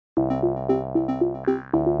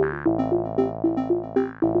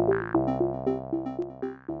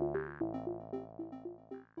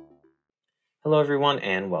Hello everyone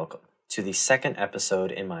and welcome to the second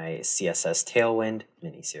episode in my CSS Tailwind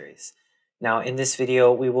mini-series. Now in this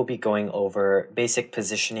video we will be going over basic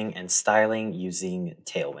positioning and styling using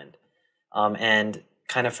Tailwind. And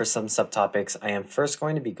kind of for some subtopics, I am first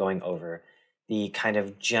going to be going over the kind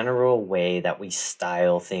of general way that we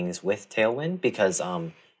style things with Tailwind, because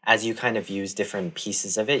as you kind of use different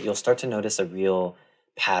pieces of it, you'll start to notice a real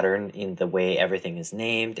pattern in the way everything is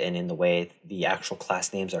named and in the way the actual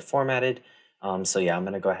class names are formatted. So yeah, I'm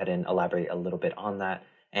going to go ahead and elaborate a little bit on that.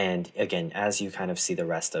 And again, as you kind of see the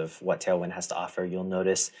rest of what Tailwind has to offer, you'll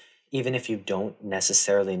notice even if you don't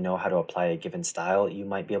necessarily know how to apply a given style, you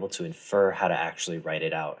might be able to infer how to actually write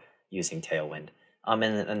it out using Tailwind.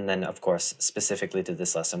 And then, of course, specifically to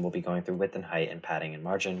this lesson, we'll be going through width and height and padding and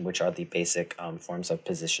margin, which are the basic forms of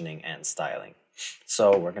positioning and styling.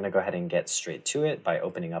 So we're going to go ahead and get straight to it by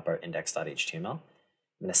opening up our index.html. I'm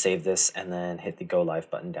going to save this and then hit the Go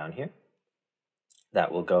Live button down here.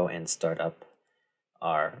 That will go and start up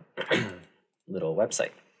our little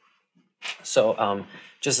website. So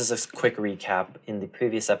just as a quick recap, in the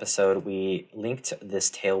previous episode, we linked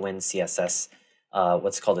this Tailwind CSS,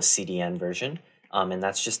 what's called a CDN version. And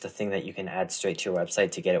that's just a thing that you can add straight to your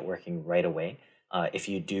website to get it working right away. If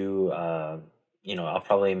you do, I'll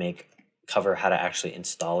probably cover how to actually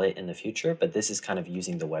install it in the future, but this is kind of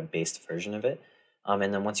using the web-based version of it.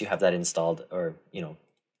 And then once you have that installed or,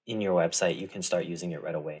 in your website, you can start using it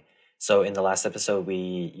right away. So in the last episode,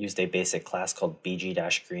 we used a basic class called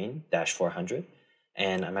bg-green-400.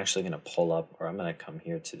 And I'm actually going to pull up, or I'm going to come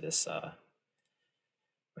here to this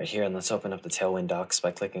right here, and let's open up the Tailwind docs by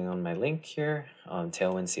clicking on my link here,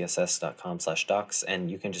 tailwindcss.com/docs, and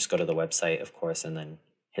you can just go to the website, of course, and then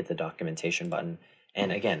hit the documentation button.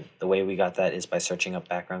 And again, the way we got that is by searching up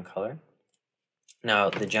background color. Now,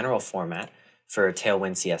 the general format for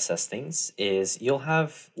Tailwind CSS things is you'll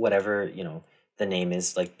have whatever, the name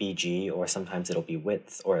is, like BG, or sometimes it'll be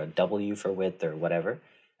width or a W for width or whatever.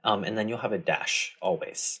 And then you'll have a dash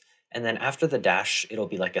always. And then after the dash, it'll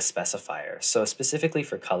be like a specifier. So specifically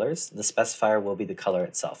for colors, the specifier will be the color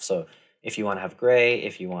itself. So if you want to have gray,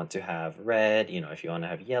 if you want to have red, if you want to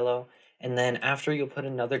have yellow, and then after you'll put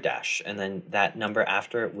another dash, and then that number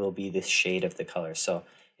after it will be the shade of the color. So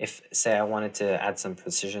if, say, I wanted to add some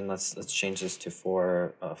precision, let's change this to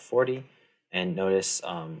 440, and notice,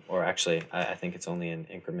 or actually, I think it's only in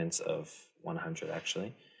increments of 100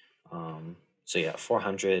 actually. So yeah,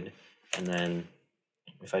 400, and then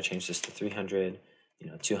if I change this to 300,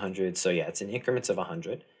 200. So yeah, it's in increments of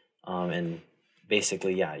 100. And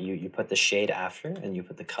basically, yeah, you put the shade after, and you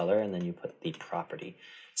put the color, and then you put the property.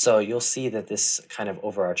 So you'll see that this kind of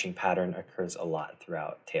overarching pattern occurs a lot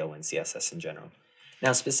throughout Tailwind CSS in general.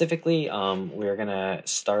 Now specifically, we're going to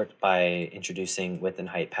start by introducing width and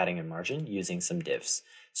height, padding, and margin using some divs.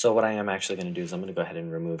 So what I am actually going to do is I'm going to go ahead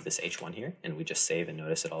and remove this H1 here, and we just save and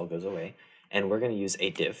notice it all goes away. And we're going to use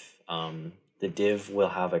a div. The div will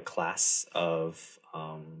have a class of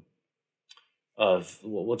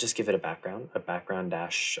we'll just give it a background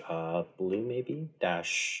dash blue maybe,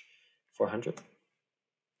 dash 400.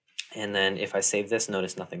 And then if I save this,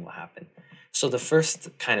 notice nothing will happen. So the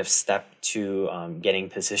first kind of step to getting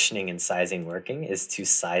positioning and sizing working is to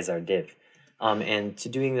size our div. And to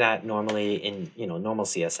doing that normally in normal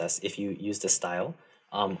CSS, if you used a style,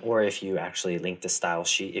 or if you actually linked a style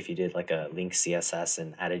sheet, if you did like a link CSS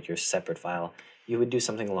and added your separate file, you would do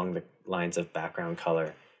something along the lines of background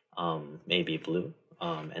color, maybe blue,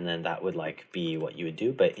 and then that would be what you would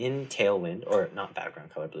do. But in Tailwind, or not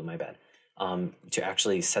background color blue, my bad, to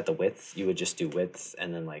actually set the width, you would just do width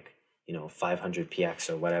and then 500 px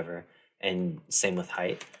or whatever, and same with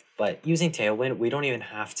height. But using Tailwind, we don't even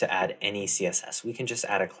have to add any CSS. We can just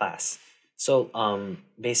add a class. So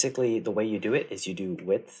basically the way you do it is you do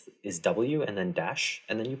width is W and then dash,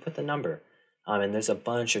 and then you put the number. And there's a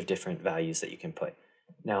bunch of different values that you can put.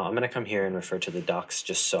 Now I'm going to come here and refer to the docs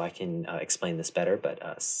just so I can explain this better, but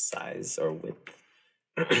size or width.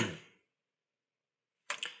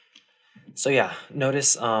 So yeah,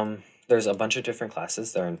 notice there's a bunch of different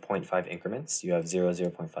classes. They're in 0.5 increments. You have 0,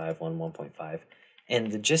 0.5, 1, 1.5.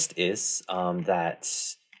 And the gist is that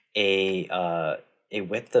a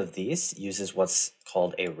width of these uses what's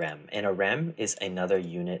called a rem. And a rem is another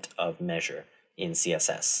unit of measure in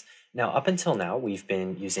CSS. Now, up until now, we've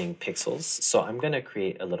been using pixels. So I'm going to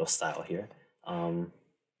create a little style here.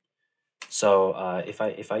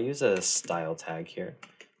 If I use a style tag here,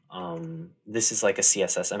 this is like a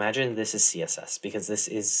CSS. Imagine this is CSS, because this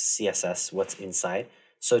is CSS, what's inside.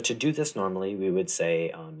 So to do this normally, we would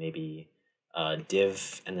say maybe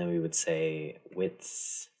div, and then we would say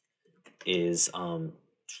width is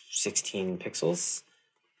 16 pixels.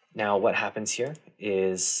 Now what happens here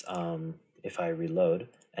is if I reload,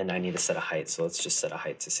 and I need to set a height, so let's just set a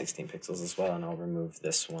height to 16 pixels as well, and I'll remove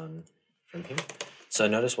this one from here. So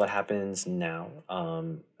notice what happens now.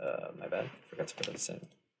 My bad, forgot to put a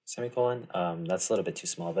semicolon. That's a little bit too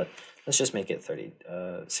small, but let's just make it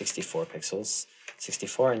 64 pixels.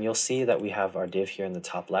 64, and you'll see that we have our div here in the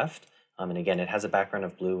top left. And again, it has a background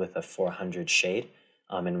of blue with a 400 shade.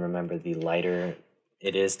 And remember, the lighter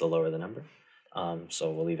it is, the lower the number.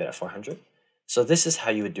 So we'll leave it at 400. So this is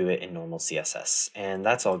how you would do it in normal CSS, and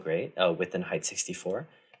that's all great, width and height 64.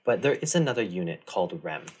 But there is another unit called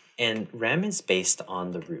rem, and rem is based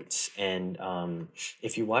on the roots. And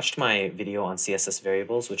if you watched my video on CSS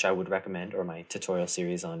variables, which I would recommend, or my tutorial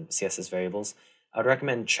series on CSS variables, I would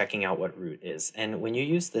recommend checking out what root is. And when you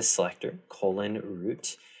use this selector,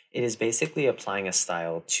 :root, it is basically applying a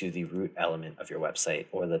style to the root element of your website,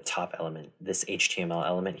 or the top element, this HTML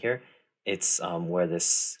element here. It's where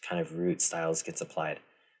this kind of root styles gets applied.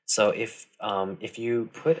 So if you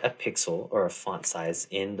put a pixel or a font size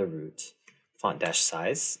in the root,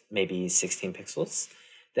 font-size, maybe 16 pixels,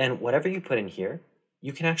 then whatever you put in here,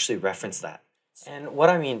 you can actually reference that. And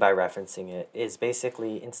what I mean by referencing it is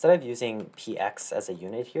basically, instead of using px as a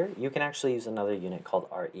unit here, you can actually use another unit called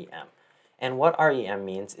rem. And what rem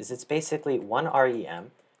means is it's basically one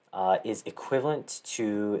rem is equivalent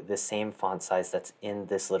to the same font size that's in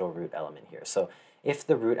this little root element here. So if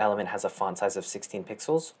the root element has a font size of 16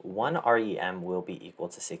 pixels, one rem will be equal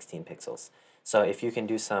to 16 pixels. So if you can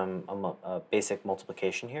do some basic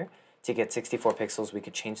multiplication here, to get 64 pixels, we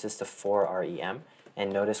could change this to 4 rem,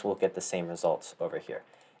 and notice we'll get the same results over here.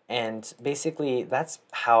 And basically, that's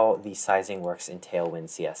how the sizing works in Tailwind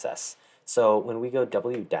CSS. So when we go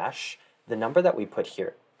w dash, the number that we put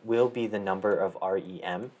here will be the number of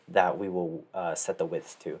rem that we will set the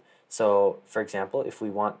width to. So for example, if we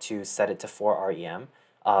want to set it to 4 rem,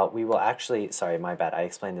 we will actually, sorry, my bad, I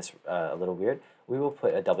explained this a little weird. We will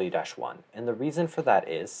put a w-1. And the reason for that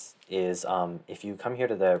is if you come here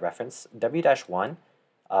to the reference, w-1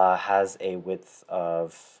 has a width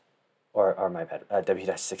of, or my bad,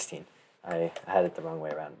 w-16. I had it the wrong way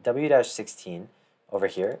around. W-16 over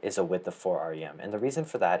here is a width of 4 rem. And the reason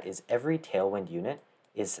for that is every Tailwind unit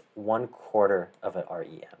is 1/4 of an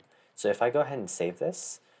rem. So if I go ahead and save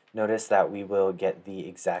this, notice that we will get the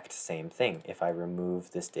exact same thing if I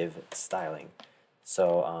remove this div styling.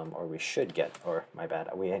 So, or we should get, or my bad,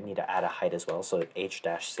 we need to add a height as well, so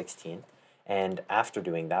h-16. And after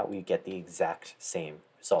doing that, we get the exact same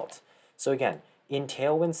result. So again, in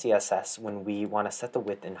Tailwind CSS, when we want to set the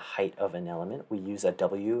width and height of an element, we use a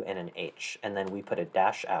W and an H, and then we put a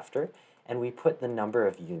dash after, and we put the number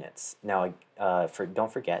of units. Now,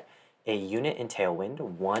 don't forget, a unit in Tailwind,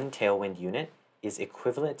 one Tailwind unit, is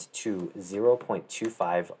equivalent to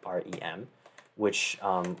 0.25 rem,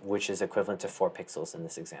 which is equivalent to 4 pixels in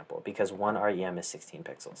this example, because 1 rem is 16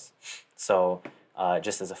 pixels. So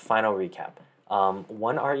just as a final recap,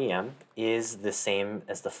 1 rem is the same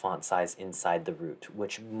as the font size inside the root,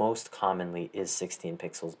 which most commonly is 16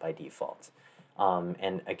 pixels by default.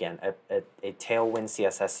 And again, a Tailwind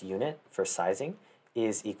CSS unit for sizing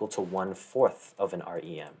is equal to 1/4 of an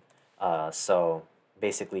rem. So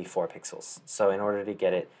basically 4 pixels. So in order to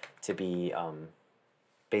get it to be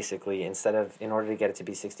in order to get it to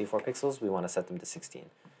be 64 pixels, we want to set them to 16.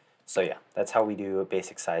 So yeah, that's how we do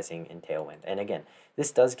basic sizing in Tailwind. And again,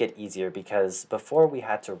 this does get easier because before we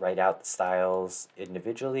had to write out the styles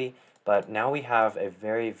individually, but now we have a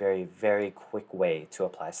very, very, very quick way to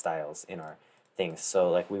apply styles in our things. So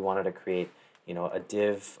like we wanted to create, a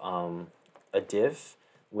div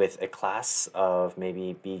with a class of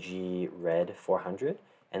maybe bg red 400,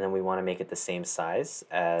 and then we want to make it the same size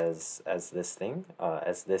as this thing,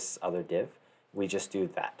 as this other div. We just do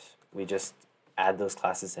that. We just add those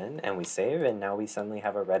classes in and we save, and now we suddenly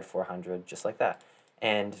have a red 400 just like that.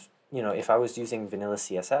 And if I was using vanilla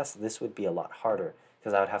CSS, this would be a lot harder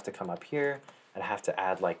because I would have to come up here, I'd have to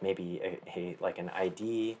add like maybe like an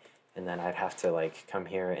ID, and then I'd have to like come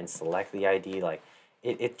here and select the ID. Like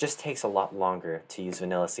it just takes a lot longer to use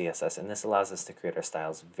vanilla CSS, and this allows us to create our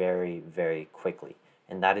styles very, very quickly.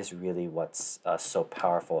 And that is really what's so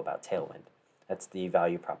powerful about Tailwind. That's the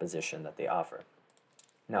value proposition that they offer.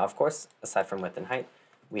 Now, of course, aside from width and height,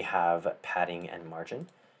 we have padding and margin.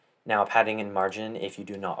 Now, padding and margin, if you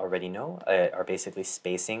do not already know, are basically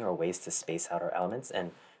spacing or ways to space out our elements.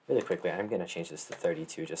 And really quickly, I'm going to change this to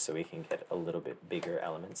 32 just so we can get a little bit bigger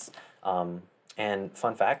elements. And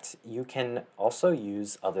fun fact, you can also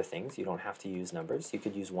use other things. You don't have to use numbers. You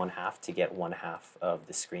could use 1/2 to get 1/2 of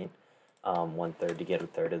the screen, 1/3 to get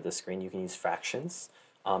 1/3 of the screen. You can use fractions.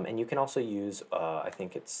 And you can also use,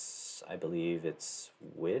 I believe it's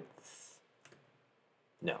width.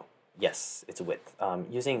 No, yes, it's width.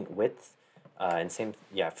 Using width, and same,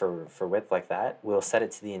 yeah, for width like that, we'll set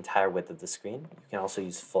it to the entire width of the screen. You can also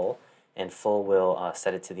use full, and full will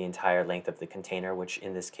set it to the entire length of the container, which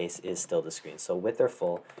in this case is still the screen. So width or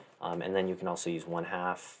full, and then you can also use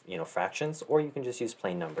 1/2, fractions, or you can just use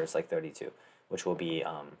plain numbers like 32, which will be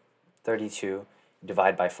 32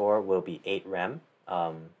 divided by 4 will be 8 rem,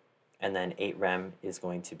 and then 8 rem is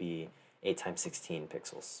going to be 8 times 16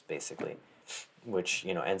 pixels, basically, which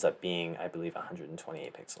ends up being, I believe,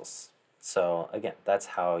 128 pixels. So again, that's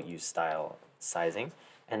how you style sizing.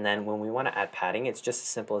 And then when we want to add padding, it's just as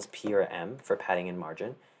simple as P or M for padding and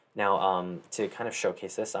margin. Now, to kind of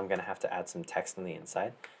showcase this, I'm going to have to add some text on the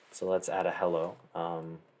inside. So let's add a hello.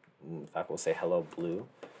 In fact, we'll say hello blue,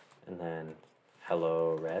 and then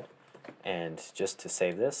hello red. And just to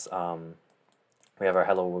save this, we have our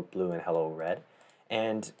hello blue and hello red.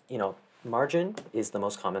 And, margin is the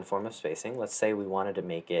most common form of spacing. Let's say we wanted to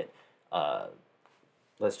make it,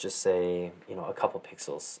 let's just say, a couple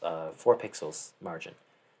pixels, 4 pixels margin.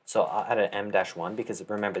 So I'll add an M-1 because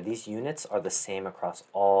remember, these units are the same across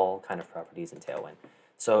all kind of properties in Tailwind.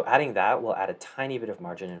 So adding that will add a tiny bit of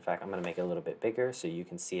margin. In fact, I'm going to make it a little bit bigger so you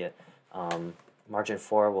can see it. Margin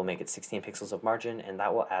 4 will make it 16 pixels of margin, and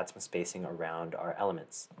that will add some spacing around our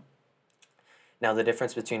elements. Now the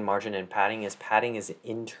difference between margin and padding is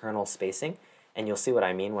internal spacing, and you'll see what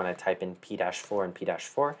I mean when I type in P-4 and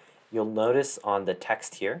P-4. You'll notice on the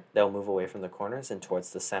text here, they'll move away from the corners and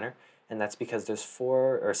towards the center, and that's because there's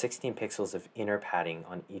 16 pixels of inner padding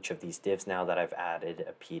on each of these divs now that I've added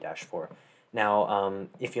a P-4. Now,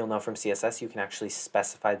 if you'll know from CSS, you can actually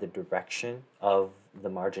specify the direction of the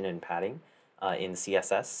margin and padding in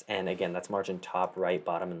CSS, and again, that's margin top, right,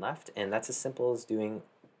 bottom, and left, and that's as simple as doing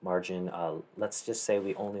margin. Let's just say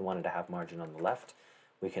we only wanted to have margin on the left.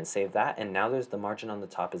 We can save that, and now there's the margin on the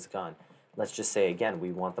top is gone. Let's just say again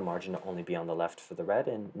we want the margin to only be on the left for the red,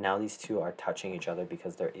 and now these two are touching each other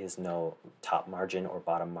because there is no top margin or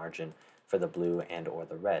bottom margin for the blue and or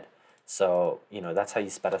the red. So that's how you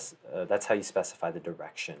specify the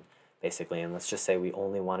direction basically. And let's just say we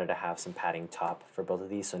only wanted to have some padding top for both of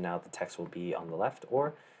these, so now the text will be on the left.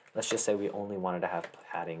 Or let's just say we only wanted to have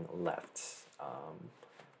padding left.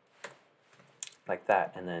 Like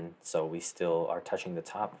that, and then so we still are touching the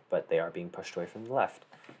top, but they are being pushed away from the left.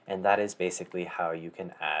 And that is basically how you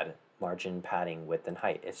can add margin, padding, width, and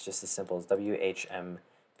height. It's just as simple as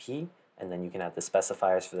WHMP, and then you can add the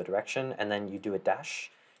specifiers for the direction, and then you do a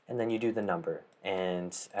dash, and then you do the number.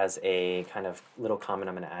 And as a kind of little comment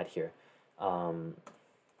I'm going to add here,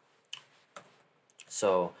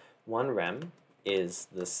 so 1 rem is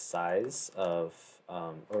the size of,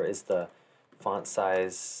 or is the font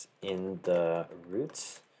size in the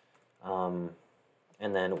root, and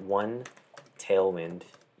then 1 Tailwind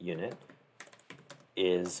unit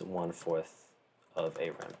is 1/4 of a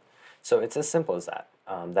rem. So it's as simple as that.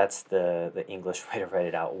 That's the English way to write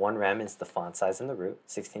it out. 1 rem is the font size in the root,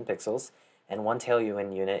 16 pixels, and 1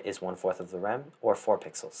 Tailwind unit is 1/4 of the rem, or 4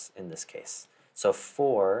 pixels in this case. So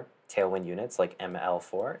 4 Tailwind units, like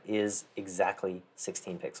ML4, is exactly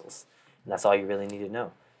 16 pixels. And that's all you really need to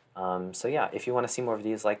know. So yeah, if you want to see more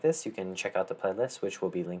videos like this, you can check out the playlist, which will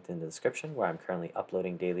be linked in the description, where I'm currently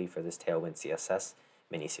uploading daily for this Tailwind CSS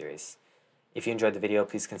mini-series. If you enjoyed the video,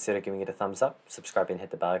 please consider giving it a thumbs up, subscribe, and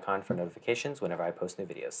hit the bell icon for notifications whenever I post new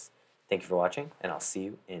videos. Thank you for watching, and I'll see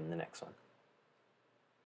you in the next one.